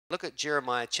Look at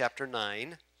Jeremiah chapter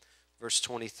 9, verse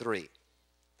 23.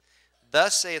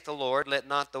 Thus saith the Lord, let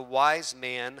not the wise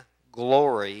man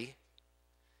glory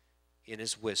in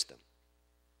his wisdom,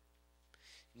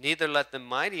 neither let the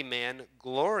mighty man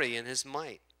glory in his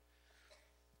might.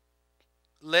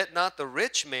 Let not the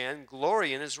rich man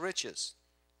glory in his riches,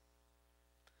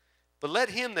 but let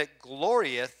him that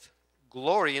glorieth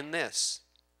glory in this,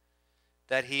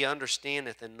 that he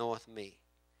understandeth and knoweth me.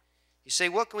 You say,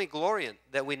 what can we glory in?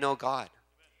 That we know God.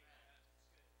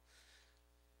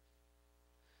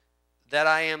 That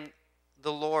I am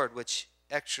the Lord which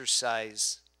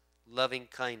exercise loving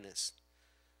kindness.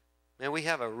 Man, we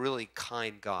have a really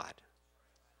kind God.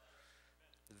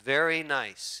 Very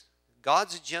nice.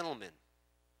 God's a gentleman.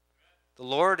 The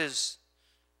Lord is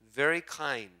very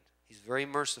kind. He's very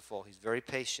merciful. He's very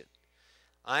patient.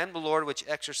 I am the Lord which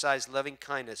exercise loving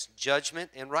kindness, judgment,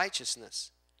 and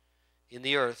righteousness in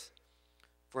the earth.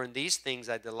 For in these things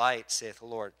I delight, saith the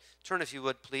Lord. Turn, if you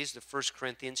would, please, to 1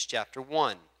 Corinthians chapter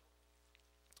 1.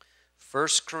 1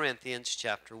 Corinthians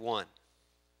chapter 1.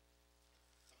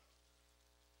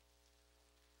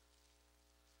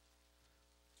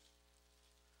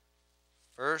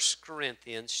 1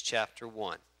 Corinthians chapter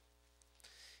 1.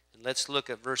 And let's look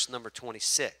at verse number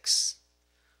 26.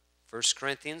 1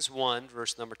 Corinthians 1,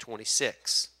 verse number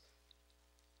 26.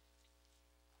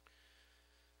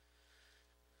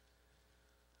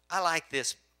 I like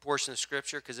this portion of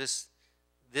Scripture because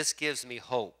this gives me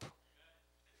hope.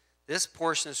 This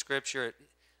portion of Scripture,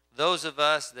 those of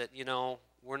us that,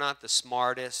 we're not the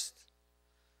smartest,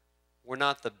 we're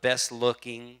not the best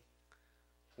looking,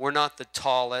 we're not the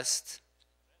tallest,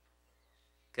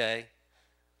 okay?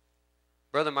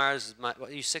 Brother Myers,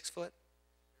 are you 6 foot?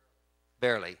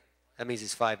 Barely. That means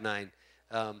he's 5'9".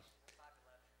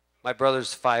 My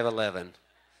brother's 5'11".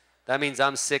 That means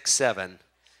I'm 6'7",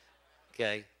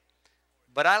 okay?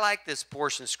 But I like this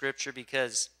portion of Scripture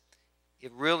because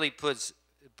it really puts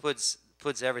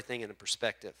everything into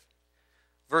perspective.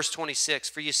 Verse 26,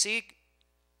 for you see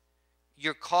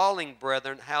your calling,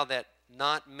 brethren, how that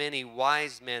not many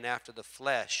wise men after the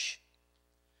flesh,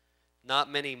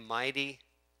 not many mighty,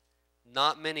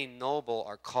 not many noble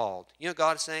are called. You know what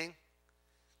God is saying?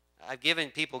 I've given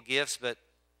people gifts, but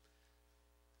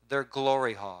they're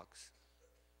glory hogs.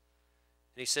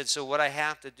 And he said, so what I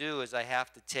have to do is I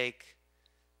have to take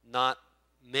not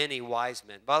many wise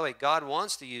men. By the way, God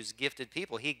wants to use gifted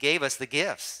people. He gave us the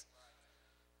gifts.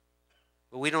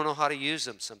 But we don't know how to use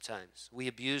them sometimes. We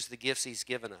abuse the gifts he's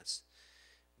given us.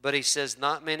 But he says,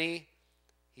 not many,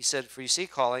 he said, for you see,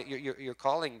 your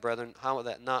calling, brethren, how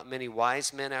that not many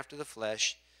wise men after the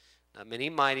flesh, not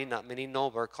many mighty, not many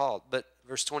noble are called. But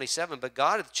verse 27, but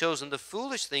God hath chosen the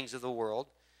foolish things of the world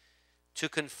to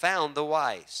confound the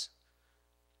wise.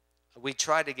 We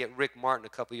tried to get Rick Martin a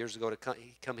couple years ago to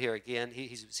come here again. He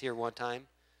was here one time.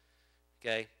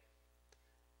 Okay.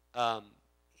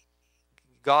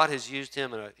 God has used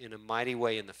him in a mighty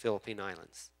way in the Philippine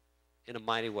Islands. In a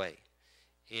mighty way.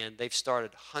 And they've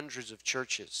started hundreds of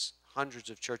churches. Hundreds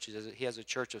of churches. He has a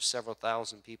church of several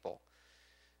thousand people.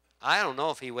 I don't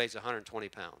know if he weighs 120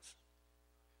 pounds.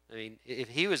 I mean, if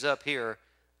he was up here,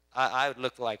 I would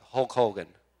look like Hulk Hogan.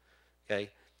 Okay.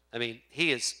 I mean,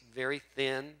 he is very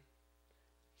thin.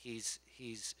 He's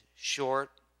short,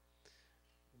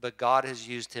 but God has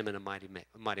used him in a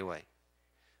mighty way.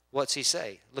 What's he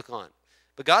say? Look on.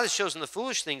 But God has chosen the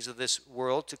foolish things of this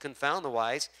world to confound the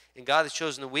wise, and God has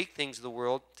chosen the weak things of the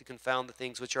world to confound the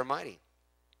things which are mighty.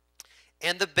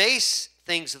 And the base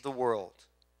things of the world,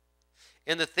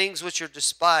 and the things which are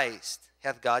despised,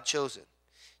 hath God chosen.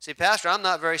 Say, Pastor, I'm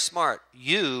not very smart.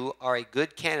 You are a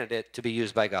good candidate to be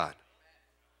used by God.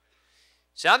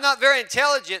 See, I'm not very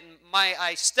intelligent, and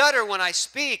I stutter when I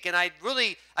speak, and I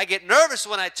get nervous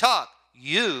when I talk.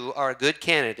 You are a good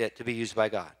candidate to be used by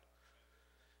God.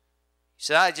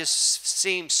 So I just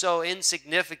seem so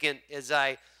insignificant as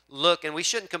I look, and we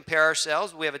shouldn't compare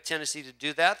ourselves. We have a tendency to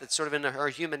do that. That's sort of in our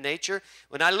human nature.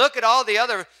 When I look at all the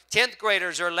other 10th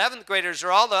graders or 11th graders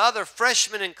or all the other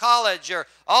freshmen in college or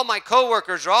all my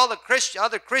coworkers or all the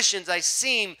other Christians, I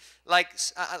seem like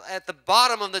at the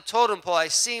bottom of the totem pole. I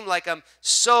seem like I'm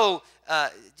so I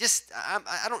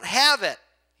don't have it.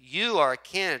 You are a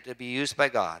candidate to be used by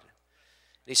God.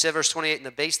 And he said, verse 28, and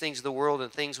the base things of the world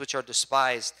and things which are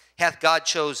despised hath God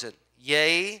chosen,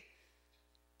 yea,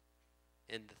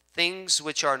 and the things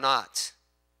which are not,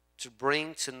 to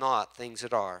bring to naught things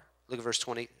that are. Look at verse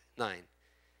 29.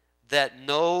 That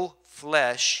no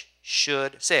flesh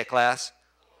should, say it, class,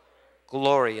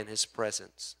 glory in his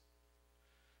presence.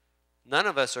 None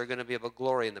of us are going to be able to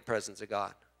glory in the presence of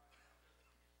God.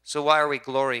 So why are we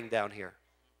glorying down here?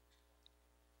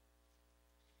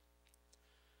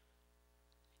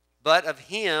 But of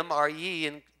him are ye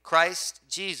in Christ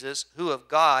Jesus, who of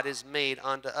God is made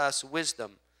unto us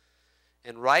wisdom,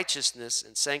 and righteousness,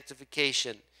 and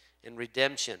sanctification, and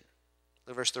redemption.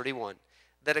 Look at verse 31.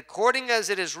 That according as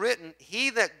it is written, he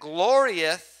that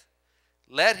glorieth,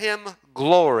 let him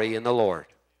glory in the Lord.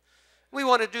 We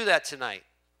want to do that tonight.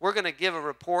 We're going to give a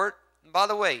report. And by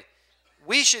the way,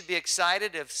 we should be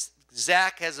excited if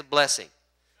Zach has a blessing.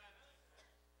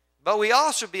 But we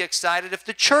also be excited if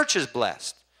the church is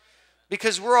blessed.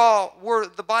 Because we're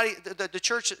the body, the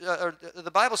church,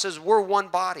 the Bible says we're one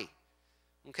body.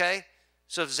 Okay?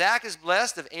 So if Zach is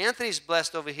blessed, if Anthony's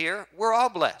blessed over here, we're all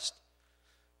blessed.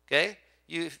 Okay?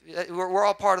 We're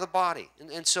all part of the body.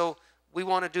 And so we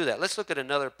want to do that. Let's look at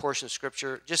another portion of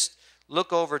Scripture. Just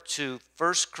look over to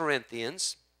 1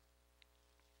 Corinthians.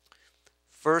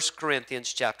 1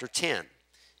 Corinthians chapter 10.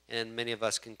 And many of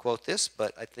us can quote this,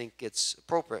 but I think it's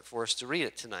appropriate for us to read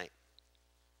it tonight.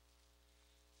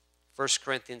 1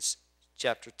 Corinthians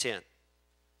chapter 10.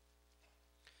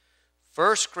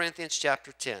 1 Corinthians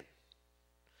chapter 10,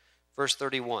 verse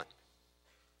 31.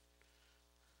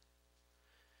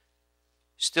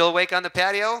 Still awake on the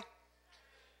patio?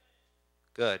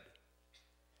 Good.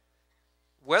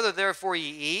 Whether therefore ye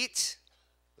eat,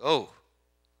 or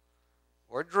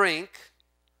drink,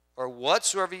 or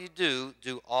whatsoever you do,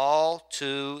 do all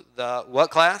to the,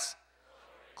 what class?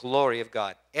 Glory of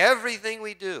God. Everything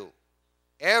we do,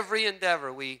 every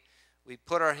endeavor we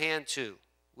put our hand to,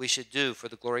 we should do for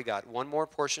the glory of God. One more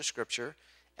portion of Scripture,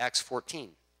 Acts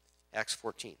 14. Acts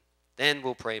 14. Then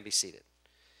we'll pray and be seated.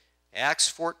 Acts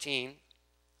 14.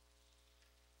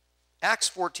 Acts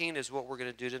 14 is what we're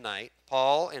going to do tonight.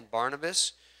 Paul and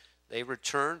Barnabas, they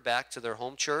returned back to their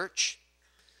home church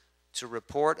to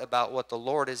report about what the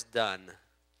Lord has done.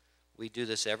 We do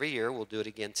this every year. We'll do it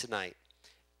again tonight.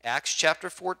 Acts chapter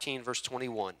 14, verse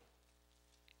 21.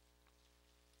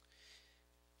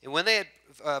 And when they had,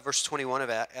 verse 21 of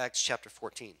Acts chapter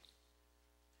 14.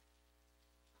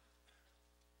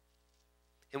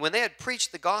 And when they had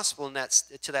preached the gospel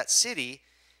to that city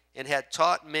and had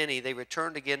taught many, they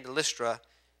returned again to Lystra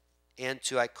and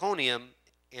to Iconium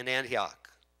and Antioch,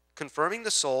 confirming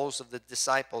the souls of the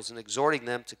disciples and exhorting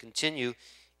them to continue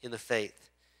in the faith,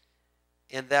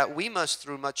 and that we must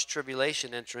through much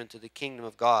tribulation enter into the kingdom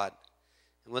of God.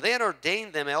 And when they had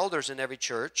ordained them elders in every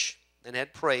church, and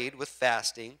had prayed with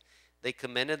fasting, they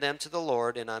commended them to the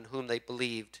Lord, and on whom they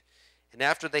believed. And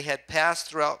after they had passed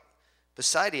throughout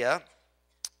Pisidia,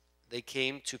 they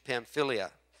came to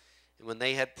Pamphylia. And when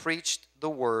they had preached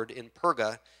the word in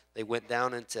Perga, they went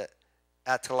down into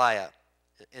Attalia,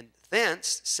 and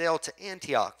thence sailed to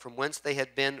Antioch, from whence they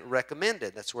had been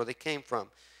recommended. That's where they came from,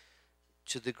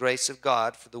 to the grace of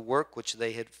God for the work which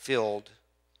they had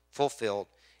fulfilled.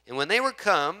 And when they were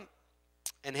come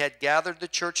and had gathered the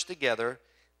church together,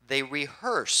 they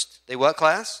rehearsed. They what,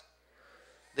 class?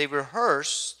 They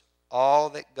rehearsed all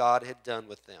that God had done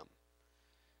with them.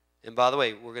 And by the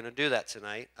way, we're going to do that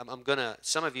tonight.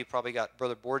 Some of you probably got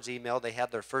Brother Board's email. They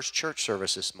had their first church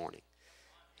service this morning.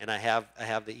 And I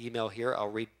have the email here. I'll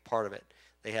read part of it.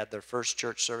 They had their first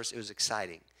church service. It was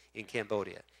exciting in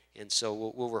Cambodia. And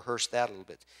so we'll rehearse that a little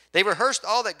bit. They rehearsed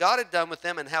all that God had done with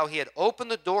them and how he had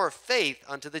opened the door of faith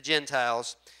unto the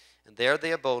Gentiles. And there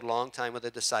they abode a long time with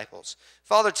the disciples.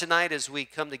 Father, tonight as we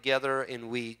come together and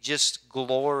we just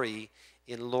glory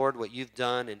in, Lord, what you've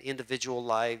done in individual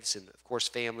lives and, of course,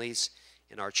 families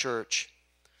in our church,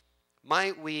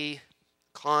 might we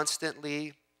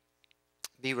constantly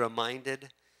be reminded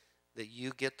that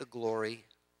you get the glory.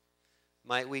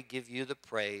 Might we give you the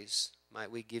praise.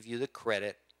 Might we give you the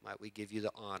credit. Might we give you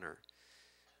the honor.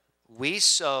 We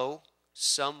sow,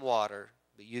 some water,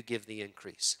 but you give the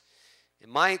increase.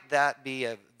 And might that be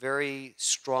a very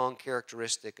strong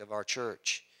characteristic of our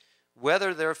church.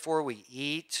 Whether, therefore, we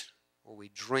eat or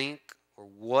we drink or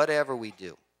whatever we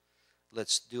do,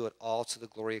 let's do it all to the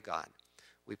glory of God.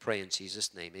 We pray in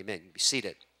Jesus' name. Amen. You be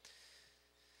seated.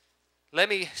 Let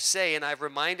me say, and I've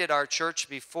reminded our church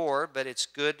before, but it's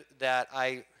good that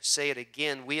I say it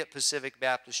again, we at Pacific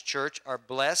Baptist Church are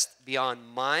blessed beyond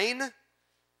mine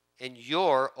and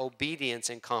your obedience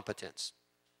and competence.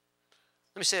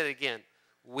 Let me say it again.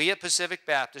 We at Pacific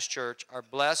Baptist Church are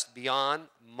blessed beyond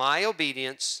my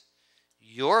obedience,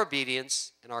 your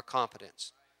obedience, and our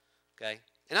competence. Okay?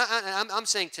 And I'm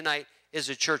saying tonight is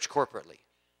a church corporately.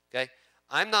 Okay?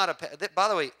 I'm not a, by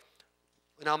the way,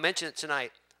 and I'll mention it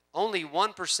tonight, only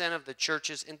 1% of the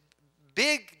churches, and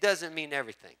big doesn't mean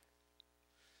everything.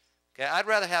 Okay? I'd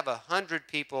rather have 100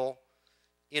 people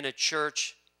in a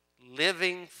church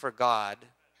living for God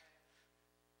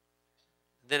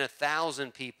than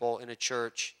 1,000 people in a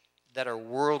church that are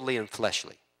worldly and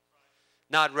fleshly.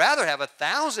 Now, I'd rather have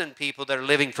 1,000 people that are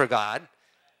living for God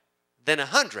than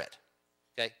 100.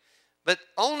 Okay? But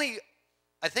only,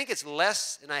 I think it's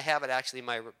less, and I have it actually in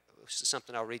my,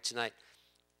 something I'll read tonight.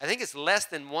 I think it's less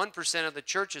than 1% of the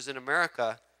churches in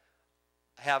America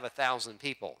have 1,000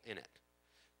 people in it.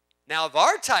 Now, of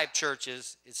our type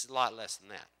churches, it's a lot less than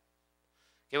that.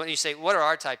 Okay, when you say, what are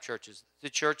our type churches? The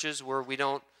churches where we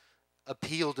don't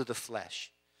appeal to the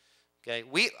flesh. Okay,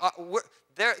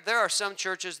 there are some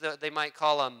churches that they might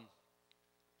call them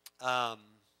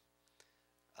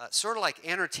sort of like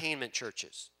entertainment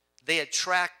churches. They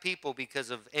attract people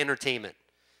because of entertainment.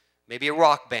 Maybe a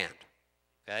rock band.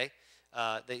 Okay,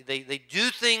 they do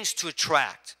things to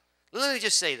attract. Let me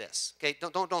just say this. Okay,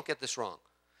 don't get this wrong.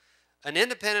 An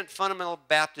independent fundamental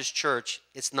Baptist church,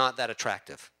 it's not that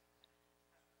attractive.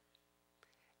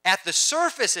 At the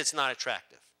surface, it's not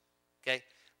attractive. Okay,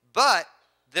 but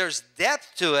there's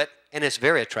depth to it, and it's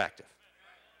very attractive.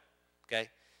 Okay,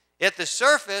 at the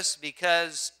surface,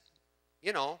 because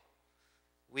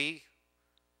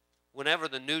whenever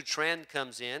the new trend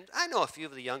comes in, I know a few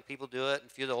of the young people do it,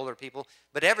 and a few of the older people,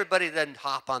 but everybody doesn't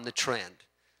hop on the trend.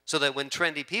 So that when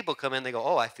trendy people come in, they go,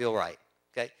 "Oh, I feel right."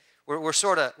 Okay, we're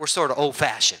sort of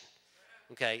old-fashioned.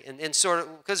 Okay, and sort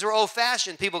of because we're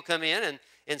old-fashioned, people come in,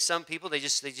 and some people they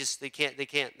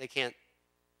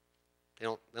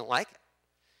don't like it.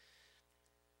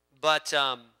 But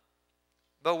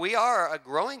we are a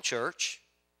growing church,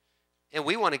 and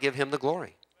we want to give him the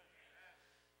glory.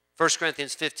 1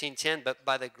 Corinthians 15:10, but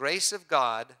by the grace of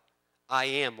God, I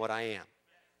am what I am.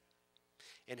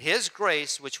 And his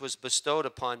grace, which was bestowed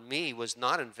upon me, was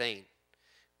not in vain.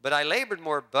 But I labored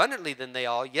more abundantly than they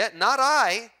all, yet not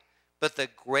I, but the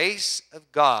grace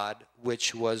of God,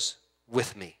 which was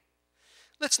with me.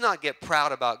 Let's not get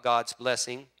proud about God's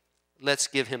blessing. Let's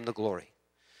give him the glory.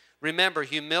 Remember,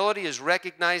 humility is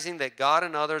recognizing that God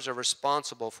and others are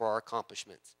responsible for our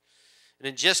accomplishments. And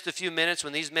in just a few minutes,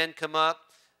 when these men come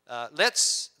up,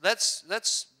 let's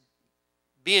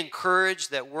be encouraged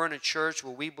that we're in a church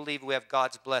where we believe we have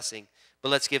God's blessing, but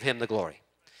let's give him the glory.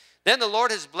 Then the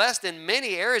Lord has blessed in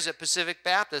many areas at Pacific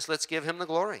Baptist. Let's give him the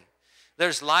glory.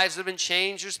 There's lives that have been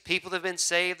changed. There's people that have been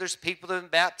saved. There's people that have been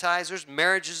baptized. There's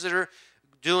marriages that are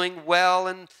doing well.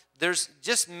 And there's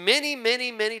just many,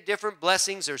 many, many different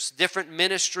blessings. There's different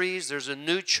ministries. There's a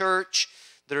new church.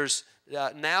 There's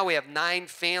now we have 9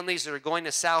 families that are going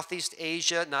to Southeast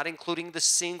Asia, not including the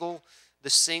singles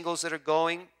that are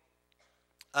going.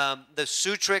 The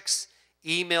Sutricks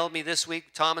emailed me this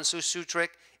week, Tom and Sue Sutrick,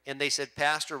 and they said,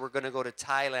 Pastor, we're going to go to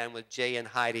Thailand with Jay and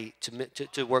Heidi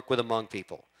to work with Among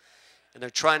People. And they're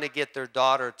trying to get their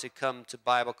daughter to come to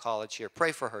Bible college here.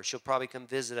 Pray for her. She'll probably come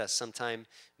visit us sometime,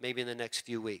 maybe in the next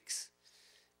few weeks.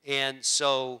 And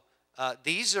so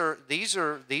these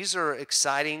are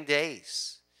exciting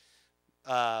days.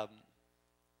 Brother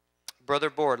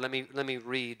Board, let me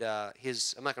read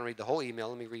his. I'm not going to read the whole email.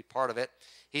 Let me read part of it.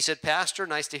 He said, Pastor,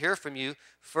 nice to hear from you.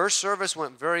 First service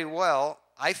went very well,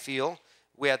 I feel.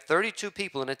 We had 32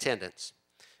 people in attendance.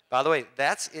 By the way,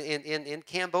 that's in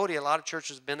Cambodia. A lot of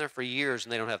churches have been there for years,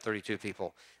 and they don't have 32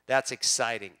 people. That's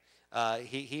exciting.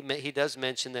 He does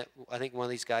mention that I think one of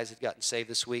these guys had gotten saved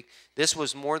this week. This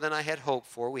was more than I had hoped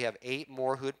for. We have 8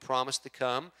 more who had promised to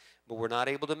come, but we're not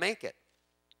able to make it.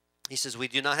 He says, we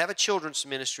do not have a children's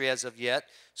ministry as of yet,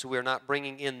 so we're not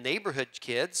bringing in neighborhood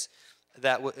kids.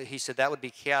 He said that would be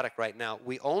chaotic right now.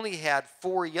 We only had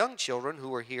 4 young children who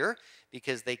were here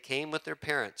because they came with their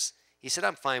parents. He said,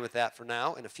 I'm fine with that for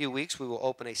now. In a few weeks, we will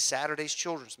open a Saturday's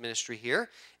children's ministry here,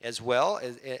 as well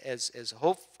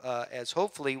as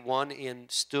hopefully one in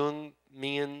Stung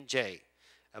Mien Jae,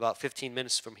 about 15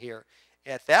 minutes from here.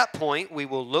 At that point, we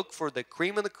will look for the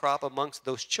cream of the crop amongst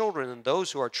those children, and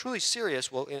those who are truly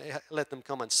serious will let them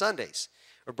come on Sundays,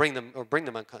 or bring them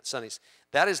on Sundays.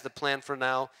 That is the plan for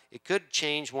now. It could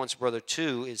change once Brother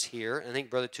 2 is here. I think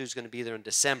Brother 2 is going to be there in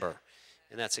December,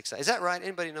 and that's exciting. Is that right?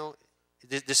 Anybody know?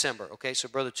 December. Okay, so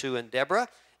Brother 2 and Deborah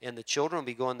and the children will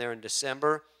be going there in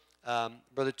December.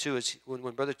 Brother 2 is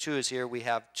when Brother 2 is here. We'll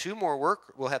have 2 more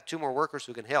workers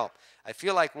who can help. I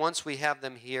feel like once we have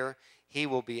them here, he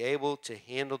will be able to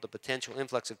handle the potential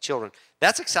influx of children.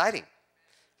 That's exciting,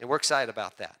 and we're excited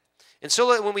about that. And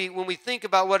so when we think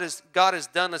about what God has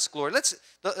done, let's glory.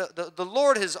 The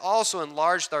Lord has also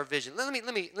enlarged our vision. Let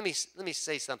me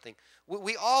say something.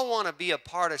 We all want to be a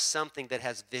part of something that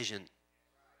has vision.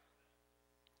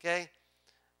 Okay,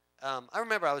 I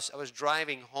remember I was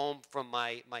driving home from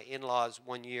my in-laws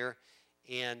one year,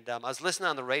 and I was listening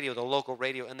on the radio, the local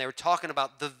radio, and they were talking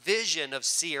about the vision of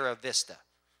Sierra Vista.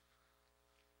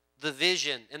 The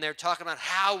vision, and they're talking about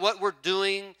what we're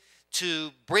doing to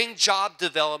bring job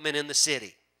development in the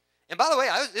city. And by the way,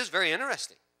 it was very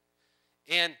interesting.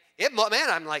 And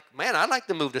I'm like, man, I'd like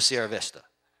to move to Sierra Vista.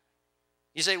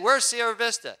 You say, where's Sierra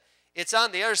Vista? It's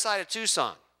on the other side of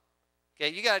Tucson. Okay,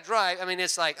 you got to drive. I mean,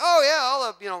 it's like, oh, yeah,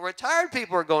 all the retired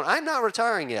people are going. I'm not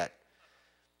retiring yet.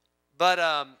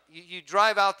 But you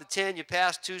drive out the 10, you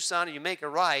pass Tucson, and you make a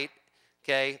right,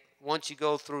 okay, once you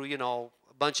go through, a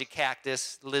bunch of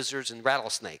cactus, lizards, and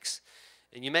rattlesnakes.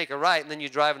 And you make a right, and then you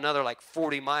drive another like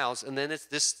 40 miles, and then it's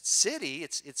this city.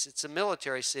 It's a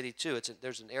military city too.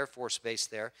 There's an Air Force base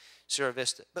there, Sierra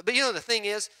Vista. But the thing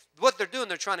is, what they're doing,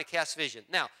 they're trying to cast vision.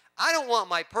 Now, I don't want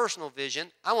my personal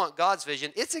vision. I want God's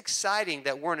vision. It's exciting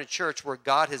that we're in a church where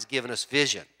God has given us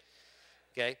vision.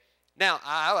 Okay. Now,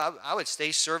 I would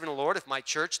stay serving the Lord if my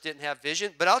church didn't have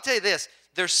vision. But I'll tell you this: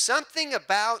 there's something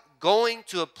about going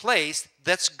to a place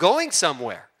that's going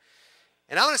somewhere.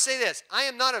 And I want to say this. I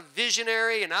am not a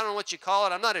visionary, and I don't know what you call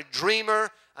it. I'm not a dreamer.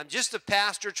 I'm just a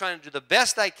pastor trying to do the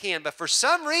best I can. But for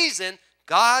some reason,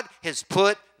 God has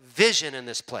put vision in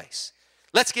this place.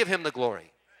 Let's give him the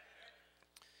glory.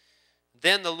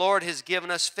 Then the Lord has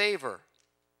given us favor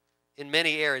in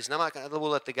many areas. And we'll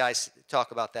let the guys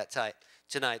talk about that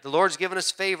tonight. The Lord's given us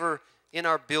favor in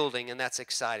our building, and that's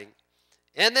exciting.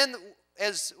 And then,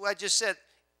 as I just said,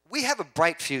 we have a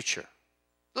bright future.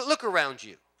 Look around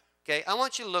you. Okay, I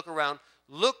want you to look around.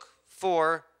 Look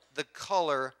for the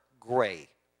color gray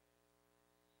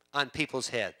on people's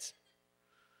heads.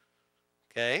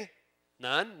 Okay,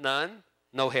 none,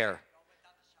 no hair.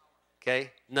 Okay,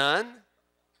 none.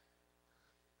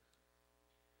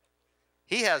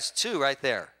 He has 2 right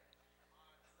there.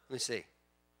 Let me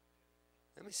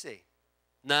see.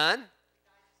 None.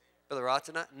 Brother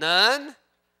Ratana, none.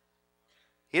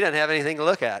 He doesn't have anything to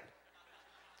look at.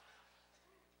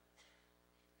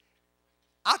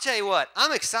 I'll tell you what,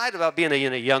 I'm excited about being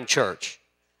in a young church.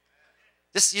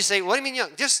 You say, what do you mean young?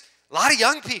 Just a lot of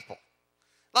young people.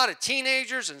 A lot of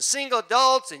teenagers and single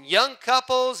adults and young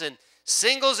couples and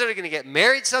singles that are going to get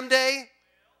married someday.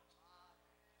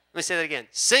 Let me say that again.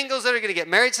 Singles that are going to get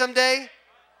married someday.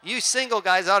 You single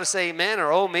guys ought to say amen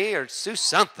or oh me or do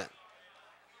something.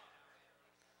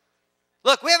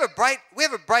 Look, we have a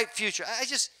bright future. I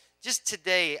just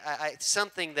today,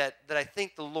 something that I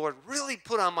think the Lord really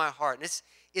put on my heart, and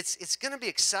it's going to be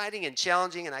exciting and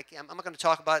challenging, and I'm not going to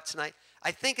talk about it tonight.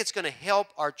 I think it's going to help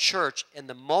our church and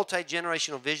the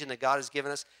multi-generational vision that God has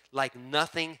given us like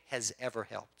nothing has ever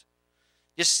helped.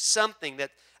 Just something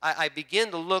that I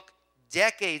begin to look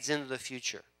decades into the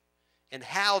future, and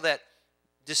how that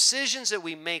decisions that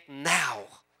we make now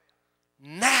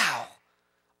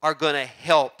are going to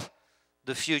help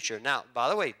the future. Now, by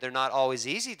the way, they're not always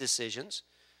easy decisions,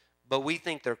 but we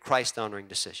think they're Christ-honoring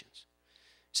decisions.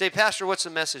 Say, Pastor, what's the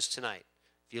message tonight?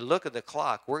 If you look at the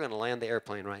clock, we're going to land the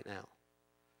airplane right now.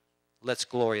 Let's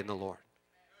glory in the Lord.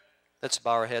 Let's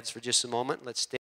bow our heads for just a moment. Let's stay.